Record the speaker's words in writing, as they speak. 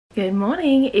Good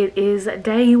morning. It is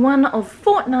day one of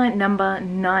fortnight number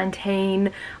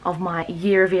 19 of my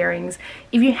year of earrings.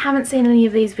 If you haven't seen any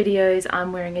of these videos,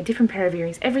 I'm wearing a different pair of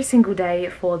earrings every single day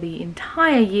for the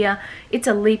entire year. It's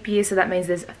a leap year, so that means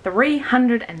there's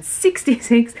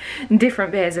 366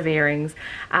 different pairs of earrings.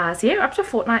 So yeah, up to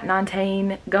fortnight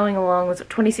 19, going along. There's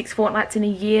 26 fortnights in a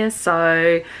year,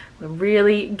 so we're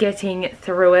really getting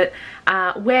through it.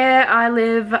 Where I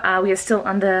live, we are still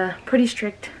under pretty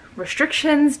strict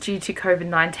restrictions due to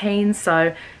COVID-19,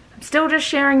 so I'm still just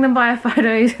sharing them via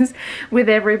photos with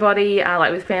everybody,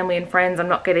 like with family and friends. I'm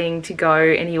not getting to go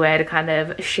anywhere to kind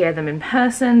of share them in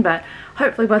person, but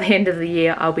hopefully by the end of the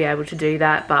year I'll be able to do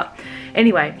that. But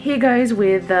anyway, here goes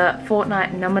with the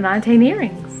fortnight number 19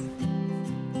 earrings.